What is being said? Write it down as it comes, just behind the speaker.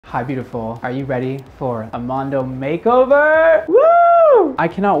Hi, beautiful. Are you ready for a Mondo makeover? Woo! I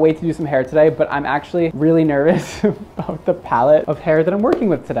cannot wait to do some hair today, but I'm actually really nervous about the palette of hair that I'm working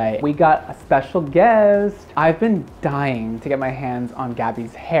with today. We got a special guest. I've been dying to get my hands on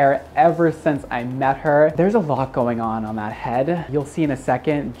Gabi's hair ever since I met her. There's a lot going on that head. You'll see in a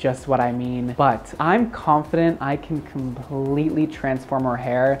second just what I mean, but I'm confident I can completely transform her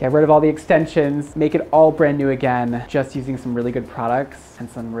hair, get rid of all the extensions, make it all brand new again, just using some really good products and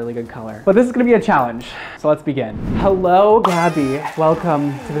some really good color. But this is gonna be a challenge, so let's begin. Hello, Gabi.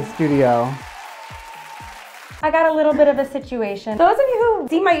 Welcome to the studio. I got a little bit of a situation. Those of you who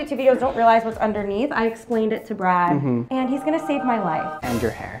see my YouTube videos don't realize what's underneath. I explained it to Brad, and he's gonna save my life. And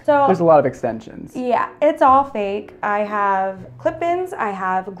your hair. So there's a lot of extensions. Yeah, it's all fake. I have clip-ins, I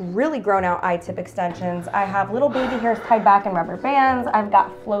have really grown out eye-tip extensions, I have little baby hairs tied back in rubber bands, I've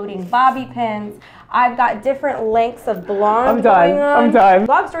got floating bobby pins, I've got different lengths of blonde going on. I'm done.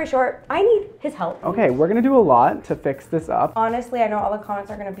 Long story short, I need his help. Okay, we're gonna do a lot to fix this up. Honestly, I know all the comments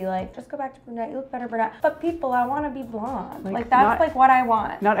are gonna be like, just go back to brunette, you look better brunette. But people, I wanna be blonde. Like that's like what I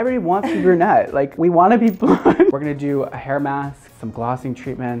want. Not everybody wants to be brunette. Like, we wanna be blonde. We're gonna do a hair mask, some glossing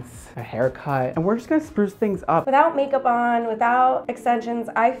treatments, a haircut, and we're just gonna spruce things up. Without makeup on, without extensions,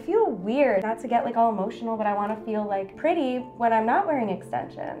 I feel weird. Not to get like all emotional, but I wanna feel like pretty when I'm not wearing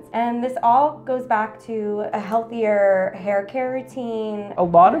extensions. And this all goes back to a healthier hair care routine. A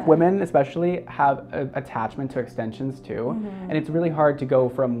lot of women especially have an attachment to extensions too, and it's really hard to go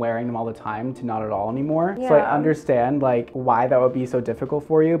from wearing them all the time to not at all anymore. So I understand like why that would be so difficult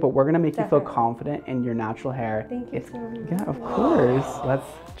for you, but we're gonna make you feel confident in your natural hair. Thank you so much. Yeah, of course. Let's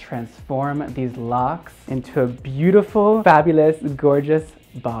transform these locks into a beautiful, fabulous, gorgeous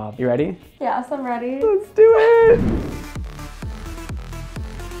bob. You ready? Yes, I'm ready. Let's do it.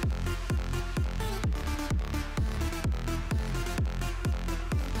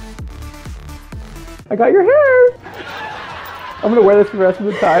 I got your hair! I'm gonna wear this for the rest of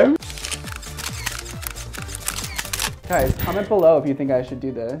the time. Guys, comment below if you think I should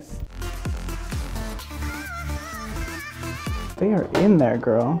do this. They are in there,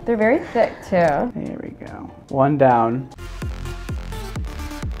 girl. They're very thick too. There we go. One down.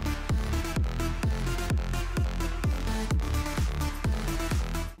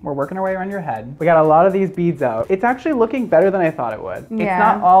 We're working our way around your head. We got a lot of these beads out. It's actually looking better than I thought it would. Yeah. It's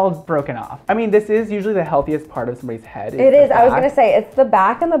not all broken off. I mean, this is usually the healthiest part of somebody's head. It is. I was gonna say, it's the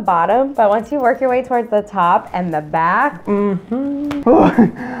back and the bottom, but once you work your way towards the top and the back,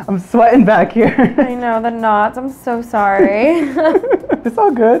 I'm sweating back here. I know, the knots, I'm so sorry. It's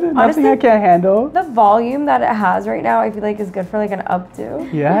all good. Honestly, nothing I can't handle. The volume that it has right now, I feel like is good for like an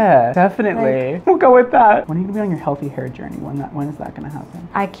updo. Yeah, definitely. We'll go with that. When are you gonna be on your healthy hair journey? When is that gonna happen?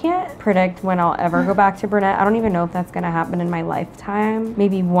 I can't predict when I'll ever go back to brunette. I don't even know if that's gonna happen in my lifetime.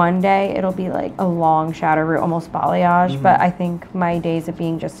 Maybe one day it'll be like a long shadow root, almost balayage, but I think my days of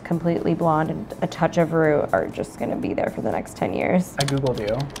being just completely blonde and a touch of root are just gonna be there for the next 10 years. I Googled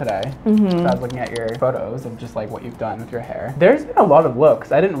you today. So I was looking at your photos of just like what you've done with your hair. There's been a lot of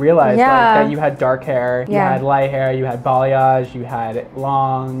looks. I didn't realize like, that you had dark hair, you had light hair, you had balayage, you had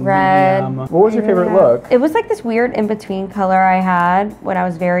long, red. medium. What was your favorite look? It was like this weird in-between color I had when I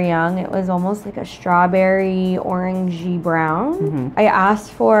was very young. It was almost like a strawberry orangey brown. I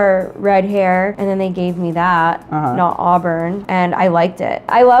asked for red hair and then they gave me that, not auburn, and I liked it.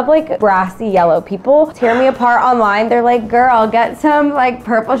 I love like brassy yellow. People tear me apart online. They're like, girl, get some like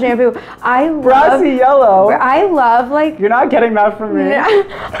purple shampoo. Brassy yellow? I love like... You're not getting that from me.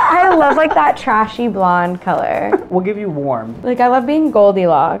 I love like that trashy blonde color. We'll give you warm. Like I love being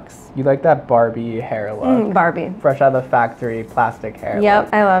Goldilocks. You like that Barbie hair look. Barbie. Fresh out of the factory plastic hair Yep,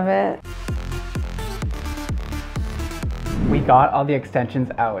 look. I love it. We got all the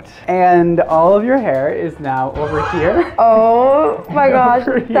extensions out. And all of your hair is now over here. Oh my gosh,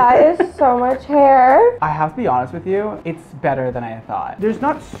 that is so much hair. I have to be honest with you, it's better than I thought. There's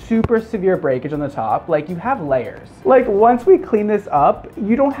not super severe breakage on the top, like you have layers. Like once we clean this up,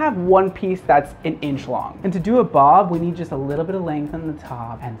 you don't have one piece that's an inch long. And to do a bob, we need just a little bit of length on the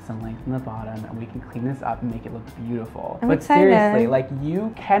top and some length on the bottom, and we can clean this up and make it look beautiful. I'm but excited. Seriously, like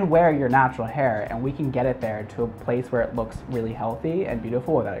you can wear your natural hair and we can get it there to a place where it looks really healthy and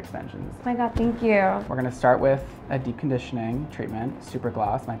beautiful without extensions. Oh my god, thank you. We're gonna start with a deep conditioning treatment, Super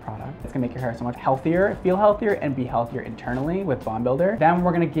Gloss, my product. It's gonna make your hair so much healthier, feel healthier, and be healthier internally with Bond Builder. Then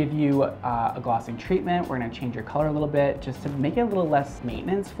we're gonna give you a glossing treatment. We're gonna change your color a little bit just to make it a little less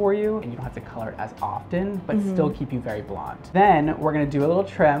maintenance for you, and you don't have to color it as often, but still keep you very blonde. Then we're gonna do a little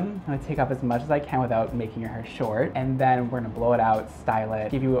trim. I'm gonna take off as much as I can without making your hair short, and then we're gonna blow it out, style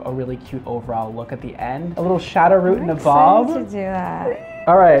it, give you a really cute overall look at the end. A little shadow root and a bob. To do that.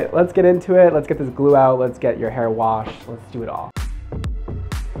 All right, let's get into it. Let's get this glue out. Let's get your hair washed. Let's do it all.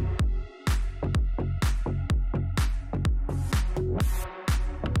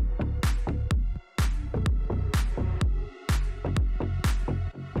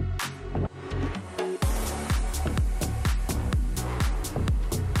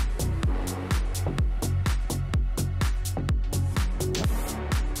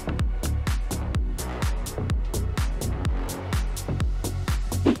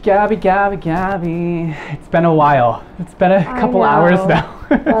 Gabi. It's been a while. It's been a couple hours now.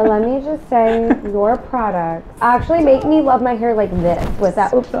 Well, let me just say, your products actually make me love my hair like this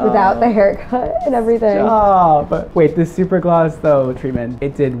without the haircut and everything. But wait, this super gloss though treatment,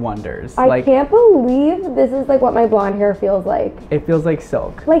 it did wonders. I can't believe this is like what my blonde hair feels like. It feels like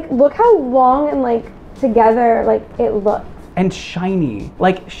silk. Like, look how long and like together like it looks. And shiny,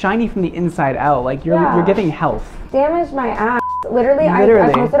 like shiny from the inside out. Like you're getting health. Damaged my ass. Literally.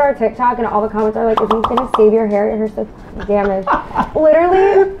 I posted our TikTok and all the comments are like, is he gonna save your hair? Your hair's so damaged.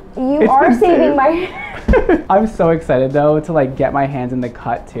 Literally, you are saving my hair. I'm so excited though to like get my hands in the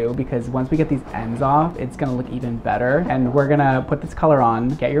cut too, because once we get these ends off, it's gonna look even better. And we're gonna put this color on,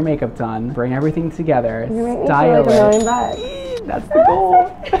 get your makeup done, bring everything together, style it. That's the goal.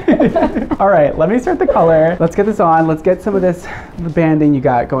 All right, let me start the color. Let's get this on. Let's get some of the banding you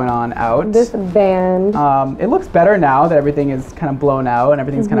got going on out. This band. It looks better now that everything is kind of blown out and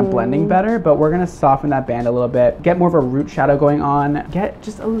everything's kind of blending better, but we're gonna soften that band a little bit, get more of a root shadow going on, get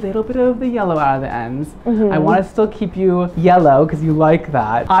just a little bit of the yellow out of the ends. I want to still keep you yellow because you like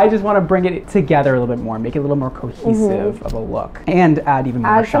that. I just want to bring it together a little bit more, make it a little more cohesive of a look, and add even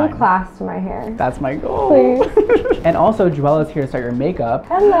more shine. Add some class to my hair. That's my goal. Please. And also, Joella's here to start your makeup.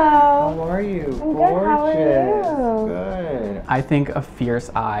 Hello. How are you? I'm good. How are you? Good. I think a fierce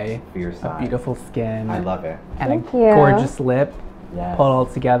eye, a beautiful skin. I love it. And gorgeous lip. Yes. Pull it all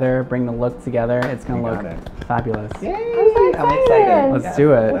together, bring the look together. It's gonna look fabulous. Yay! I'm so excited. Let's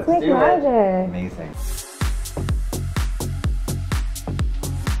do it. Let's make magic. Amazing.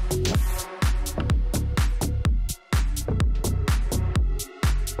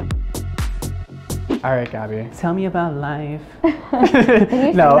 All right, Gabi. Tell me about life. Can you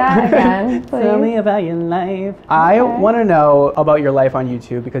say that again, please? Tell me about your life. Okay. I want to know about your life on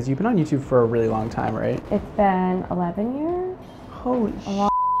YouTube because you've been on YouTube for a really long time, right? It's been 11 years. Holy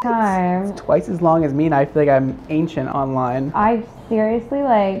time. It's twice as long as me, and I feel like I'm ancient online. I seriously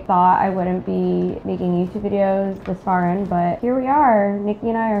like thought I wouldn't be making YouTube videos this far in, but here we are. Nikki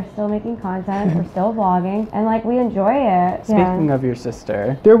and I are still making content. We're still vlogging, and like we enjoy it. Speaking of your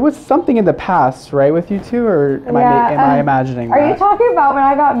sister, there was something in the past, right, with you two, or am I imagining that? Are you talking about when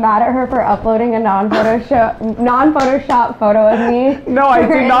I got mad at her for uploading a non-Photoshop photo of me? No, I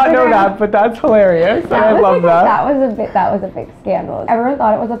did not know that, but that's hilarious. I love that. That was a big scandal. Everyone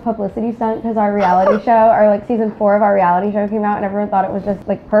thought it was a publicity stunt because our reality show, or like season 4 of our reality show came out, and everyone thought it was just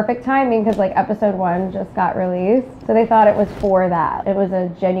like perfect timing because like episode 1 just got released. So they thought it was for that. It was a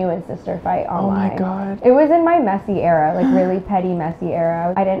genuine sister fight online. Oh my God. It was in my messy era, like really petty messy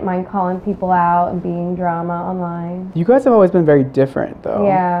era. I didn't mind calling people out and being drama online. You guys have always been very different though.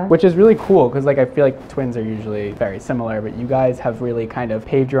 Yeah. Which is really cool because like I feel like twins are usually very similar, but you guys have really kind of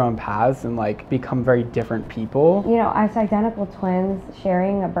paved your own paths and like become very different people. You know, as identical twins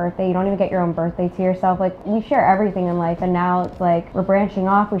sharing a birthday, you don't even get your own birthday to yourself. Like we share everything in life, and now it's like we're branching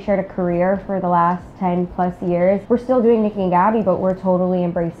off. We shared a career for the last 10 plus years. We're still doing Nikki and Gabi, but we're totally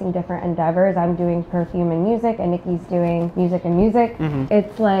embracing different endeavors. I'm doing perfume and music, and Nikki's doing music and music.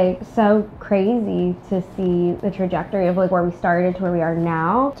 It's like so crazy to see the trajectory of like where we started to where we are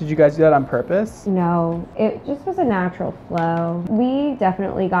now. Did you guys do that on purpose? No, it just was a natural flow. We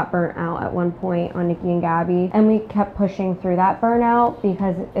definitely got burnt out at one point on Nikki and Gabi, and we kept pushing through that burnout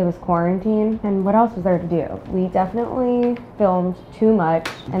because it was quarantine, and what else was there to do? We definitely filmed too much,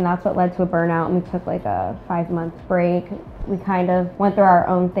 and that's what led to a burnout, and we took like a 5-month break. We kind of went through our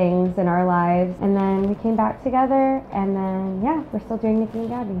own things in our lives, and then we came back together, and then yeah, we're still doing Nikki and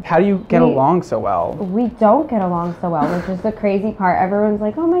Gabi. How do you get along so well? We don't get along so well, which is the crazy part. Everyone's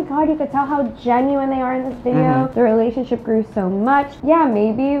like, oh my God, you could tell how genuine they are in this video. The relationship grew so much. Yeah,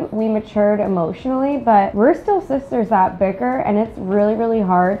 maybe we matured emotionally, but we're still sisters that bicker, and it's really, really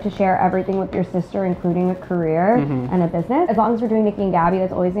hard to share everything with your sister, including a career and a business. As long as we're doing Nikki and Gabi,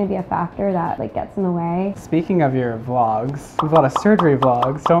 that's always gonna be a factor that like gets in the way. Speaking of your vlogs, vlogs. We have a lot of surgery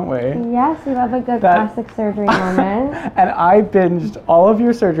vlogs, don't we? Yes, we love a good plastic surgery moment. And I binged all of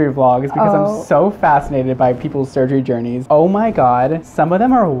your surgery vlogs because I'm so fascinated by people's surgery journeys. Oh my God, some of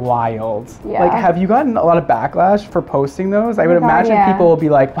them are wild. Yeah. Like, have you gotten a lot of backlash for posting those? I would imagine people will be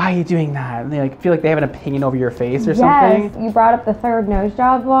like, why are you doing that? And they like feel like they have an opinion over your face or something. Yes, you brought up the third nose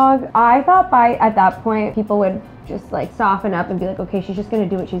job vlog. I thought at that point, people would just like soften up and be like, okay, she's just gonna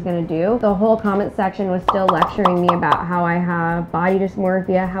do what she's gonna do. The whole comment section was still lecturing me about how I have body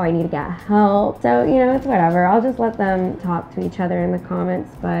dysmorphia, how I need to get help. So, you know, it's whatever. I'll just let them talk to each other in the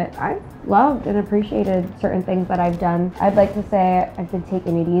comments. But I loved and appreciated certain things that I've done. I'd like to say I've been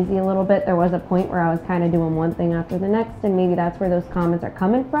taking it easy a little bit. There was a point where I was kind of doing one thing after the next, and maybe that's where those comments are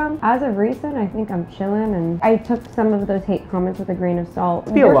coming from. As of recent, I think I'm chilling, and I took some of those hate comments with a grain of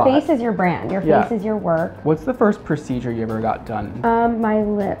salt. Your face is your brand. Your face is your work. What's the first procedure you ever got done? My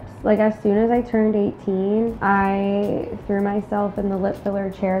lips. Like, as soon as I turned 18, I threw myself in the lip filler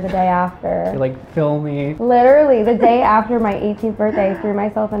chair the day after. You're like, fill me. Literally, the day after my 18th birthday, I threw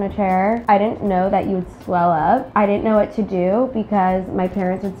myself in a chair. I didn't know that you would swell up. I didn't know what to do because my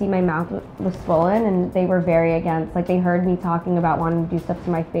parents would see my mouth was swollen, and they were very against. Like, they heard me talking about wanting to do stuff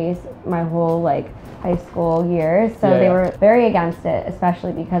to my face my whole, like, high school years, so they were very against it,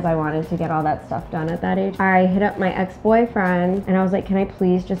 especially because I wanted to get all that stuff done at that age. I hit up my ex-boyfriend and I was like, can I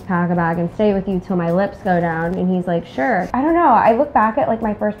please just pack a bag and stay with you till my lips go down? And he's like, sure. I don't know, I look back at like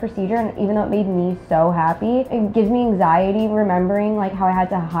my first procedure, and even though it made me so happy, it gives me anxiety remembering like how I had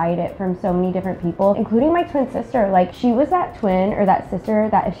to hide it from so many different people, including my twin sister. Like, she was that twin or that sister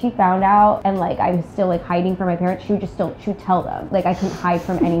that if she found out and like I was still like hiding from my parents, she would tell them. Like, I couldn't hide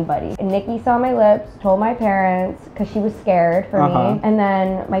from anybody. And Nikki saw my lips, told my parents because she was scared for me, and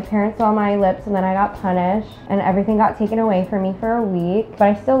then my parents saw my lips, and then I got punished and everything got taken away from me for a week, but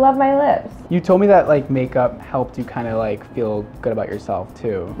I still love my lips. You told me that like makeup helped you kind of like feel good about yourself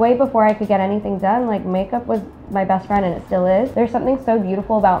too. Way before I could get anything done, like, makeup was my best friend, and it still is. There's something so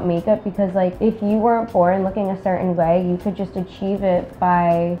beautiful about makeup because like if you weren't born looking a certain way, you could just achieve it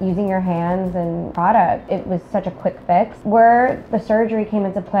by using your hands and product. It was such a quick fix. Where the surgery came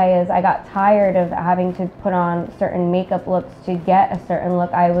into play is I got tired of having to put on certain makeup looks to get a certain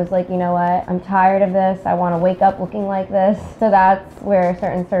look. I was like, you know what, I'm tired of this. I want to wake up looking like this. So that's where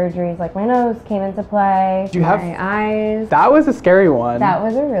certain surgeries like my nose came into play. Do you have my eyes? That was a scary one. That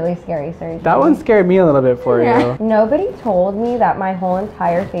was a really scary surgery. That one scared me a little bit for you. Nobody told me that my whole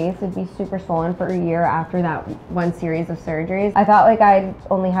entire face would be super swollen for a year after that one series of surgeries. I thought like I'd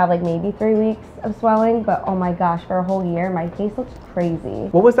only have like maybe 3 weeks of swelling, but oh my gosh, for a whole year, my face looked crazy.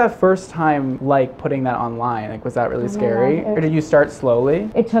 What was that first time like putting that online? Like, was that really scary? Or did you start slowly?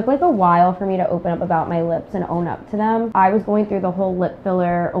 It took like a while for me to open up about my lips and own up to them. I was going through the whole lip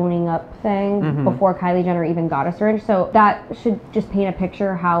filler owning up thing before Kylie Jenner even got a syringe. So that should just paint a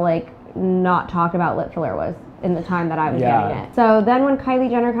picture how like not talked about lip filler was in the time that I was getting it. So then when Kylie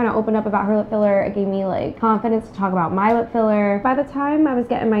Jenner kind of opened up about her lip filler, it gave me like confidence to talk about my lip filler. By the time I was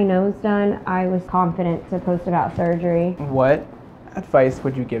getting my nose done, I was confident to post about surgery. What advice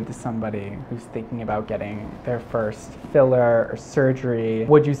would you give to somebody who's thinking about getting their first filler or surgery?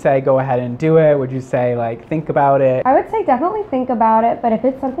 Would you say go ahead and do it? Would you say like think about it? I would say definitely think about it, but if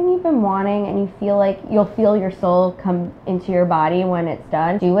it's something you've been wanting and you feel like you'll feel your soul come into your body when it's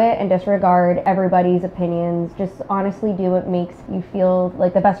done, do it and disregard everybody's opinions. Just honestly do what makes you feel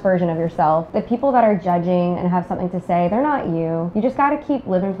like the best version of yourself. The people that are judging and have something to say, they're not you. You just gotta keep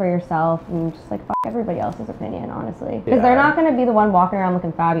living for yourself and just like fuck everybody else's opinion, honestly. Because they're not gonna be the one walking around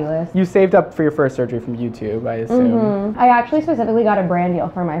looking fabulous. You saved up for your first surgery from YouTube, I assume. I actually specifically got a brand deal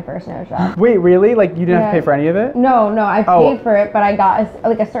for my first nose job. Wait, really? Like you didn't have to pay for any of it? No, I paid for it, but I got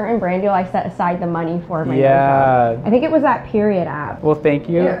a certain brand deal. I set aside the money for my nose job. I think it was that Period app. Well, thank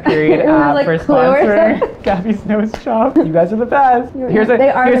you, Period app, like for sponsoring Gabi's nose job. You guys are the best. Here's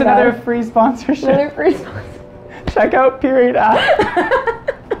another free sponsorship. Another free sponsorship. Check out Period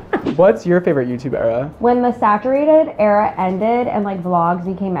app. What's your favorite YouTube era? When the saturated era ended and like vlogs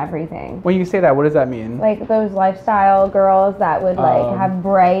became everything. When you say that, what does that mean? Like those lifestyle girls that would like have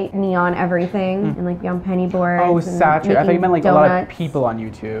bright neon everything and like be on penny boards. Oh, saturated. I thought you meant like donuts. a lot of people on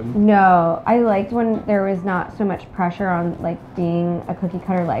YouTube. No, I liked when there was not so much pressure on like being a cookie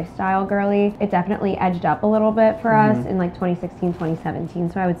cutter lifestyle girly. It definitely edged up a little bit for us in like 2016,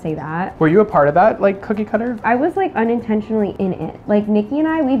 2017. So I would say that. Were you a part of that like cookie cutter? I was like unintentionally in it. Like Nikki and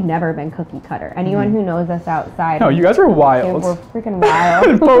I, we've never been cookie cutter. Anyone who knows us outside. No, you guys were wild. We're freaking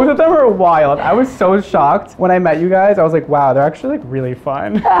wild. Both of them were wild. I was so shocked when I met you guys. I was like, wow, they're actually like really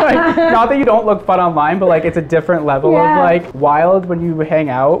fun. Like, not that you don't look fun online, but like it's a different level of like wild when you hang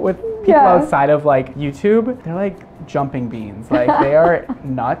out with people outside of like YouTube. They're like jumping beans. Like, they are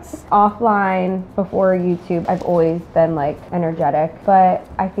nuts. Offline, before YouTube, I've always been like energetic, but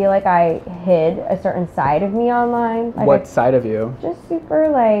I feel like I hid a certain side of me online. Like, What side of you? just super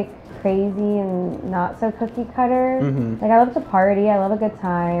like crazy and not so cookie cutter. Like, I love to party, I love a good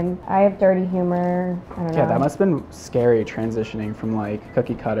time, I have dirty humor. I don't know. Yeah, that must have been scary transitioning from like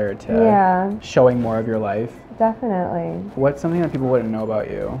cookie cutter to showing more of your life. Definitely. What's something that people wouldn't know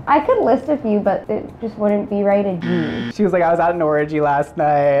about you? I could list a few, but it just wouldn't be rated G. She was like, I was at an orgy last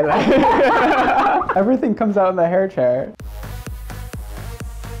night. Everything comes out in the hair chair.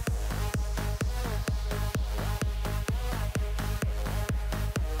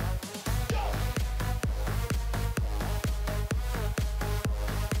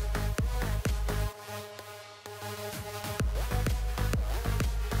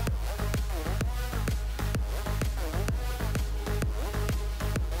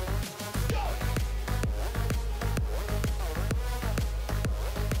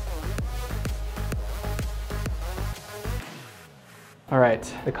 All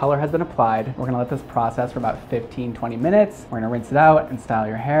right, the color has been applied. We're gonna let this process for about 15-20 minutes. We're gonna rinse it out and style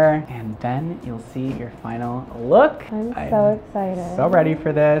your hair, and then you'll see your final look. I'm so excited. So ready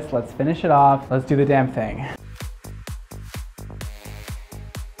for this. Let's finish it off. Let's do the damn thing.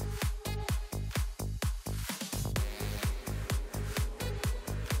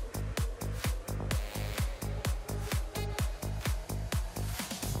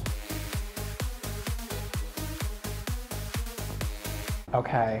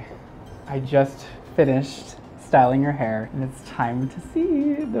 Okay, I just finished styling your hair, and it's time to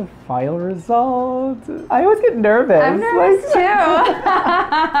see the final result. I always get nervous. I'm nervous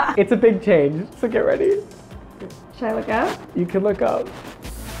too. It's a big change, so get ready. Should I look up? You can look up.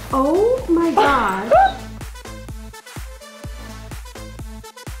 Oh my gosh.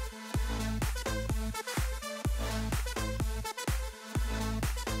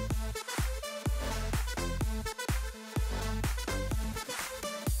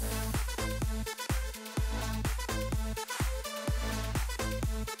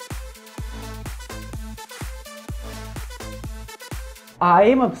 I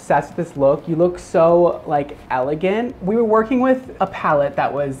am obsessed with this look. You look so like elegant. We were working with a palette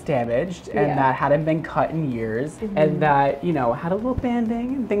that was damaged and that hadn't been cut in years and that, you know, had a little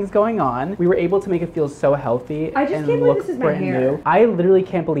banding and things going on. We were able to make it feel so healthy. I just and can't believe look this is my brand hair. new. I literally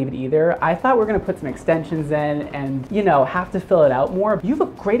can't believe it either. I thought we were gonna put some extensions in and, you know, have to fill it out more. You have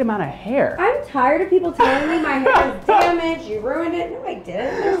a great amount of hair. I'm tired of people telling me my hair is damaged, you ruined it. No, I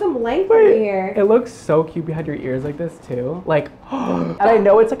didn't. There's some length over here. It looks so cute behind your ears like this too. Like, and I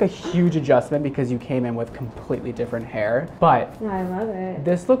know it's like a huge adjustment because you came in with completely different hair, but I love it.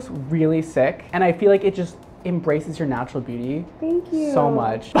 this looks really sick, and I feel like it just embraces your natural beauty. Thank you. So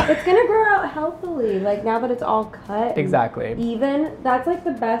much. It's gonna grow out healthily, like now that it's all cut. Exactly. Even, that's like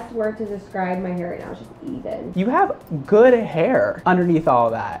the best word to describe my hair right now, it's just even. You have good hair underneath all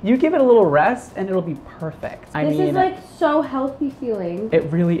of that. You give it a little rest and it'll be perfect. This is like so healthy feeling. It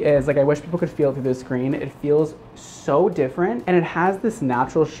really is. Like, I wish people could feel it through the screen. It feels so different, and it has this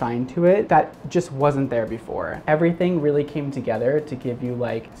natural shine to it that just wasn't there before. Everything really came together to give you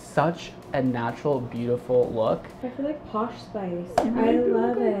like such a natural, beautiful look. I feel like Posh Spice. I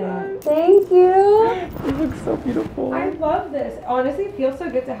love it. Thank you. You look so beautiful. I love this. Honestly, it feels so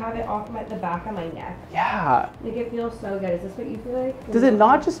good to have it off the back of my neck. Yeah. Like, it feels so good. Is this what you feel like? Does it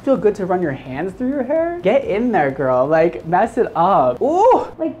not just feel good to run your hands through your hair? Get in there, girl. Like, mess it up. Ooh!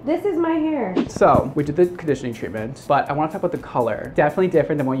 Like, this is my hair. So, we did the conditioning treatment, but I want to talk about the color. Definitely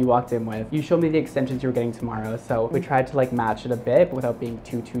different than what you walked in with. You showed me the extensions you were getting tomorrow, so we tried to like match it a bit, but without being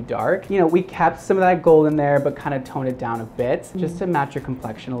too dark. You know, we kept some of that gold in there, but kind of toned it down a bit, just to match your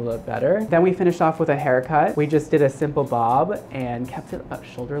complexion a little bit better. Then we finished off with a haircut. We just did a simple bob and kept it about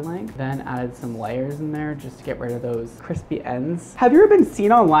shoulder length, then added some layers in there just to get rid of those crispy ends. Have you ever been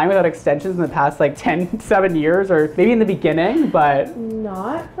seen online without extensions in the past like 7 years, or maybe in the beginning, but?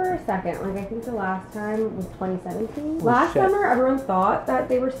 Not for a second. Like, I think the last time was 2017. Oh, last shit. summer, everyone thought that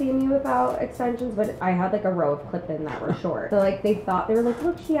they were seeing me without extensions, but I had like a row of clip-in that were short. So like, they were like,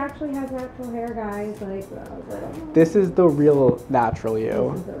 look, she actually has natural hair, guys. Like, I was like, oh. This is the real natural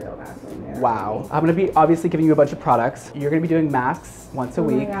you. This is the real natural hair. Wow. I'm gonna be obviously giving you a bunch of products. You're gonna be doing masks once a Oh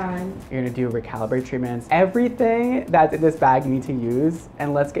my week. God. You're gonna do recalibrate treatments. Everything that's in this bag you need to use,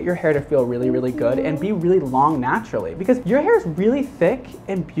 and let's get your hair to feel really, really good and be really long naturally, because your hair is really thick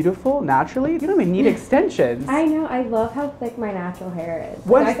and beautiful. beautiful naturally. You don't even need extensions. I know. I love how thick my natural hair is.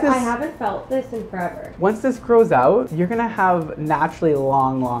 Once I haven't felt this in forever. Once this grows out, you're gonna have naturally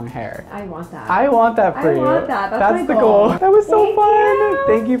long hair. I want that. I want that for you. I want that. That's the my goal. That was so Thank fun. you.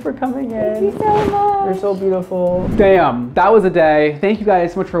 Thank you for coming in. Thank you so much. You're so beautiful. Damn, that was a day. Thank you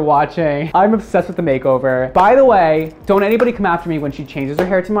guys so much for watching. I'm obsessed with the makeover. By the way, don't anybody come after me when she changes her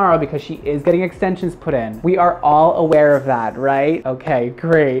hair tomorrow because she is getting extensions put in. We are all aware of that, right? Okay,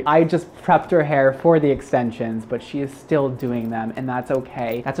 great. I just prepped her hair for the extensions, but she is still doing them, and that's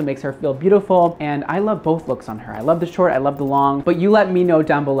okay. That's what makes her feel beautiful, and I love both looks on her. I love the short, I love the long, but you let me know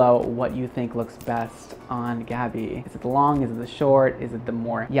down below what you think looks best on Gabi. Is it the long? Is it the short? Is it the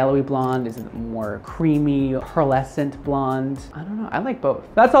more yellowy blonde? Is it the more creamy, pearlescent blonde? I don't know. I like both.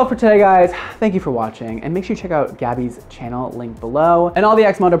 That's all for today, guys. Thank you for watching, and make sure you check out Gabi's channel, link below, and all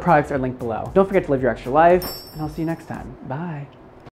the Mondo products are linked below. Don't forget to live your extra life, and I'll see you next time. Bye.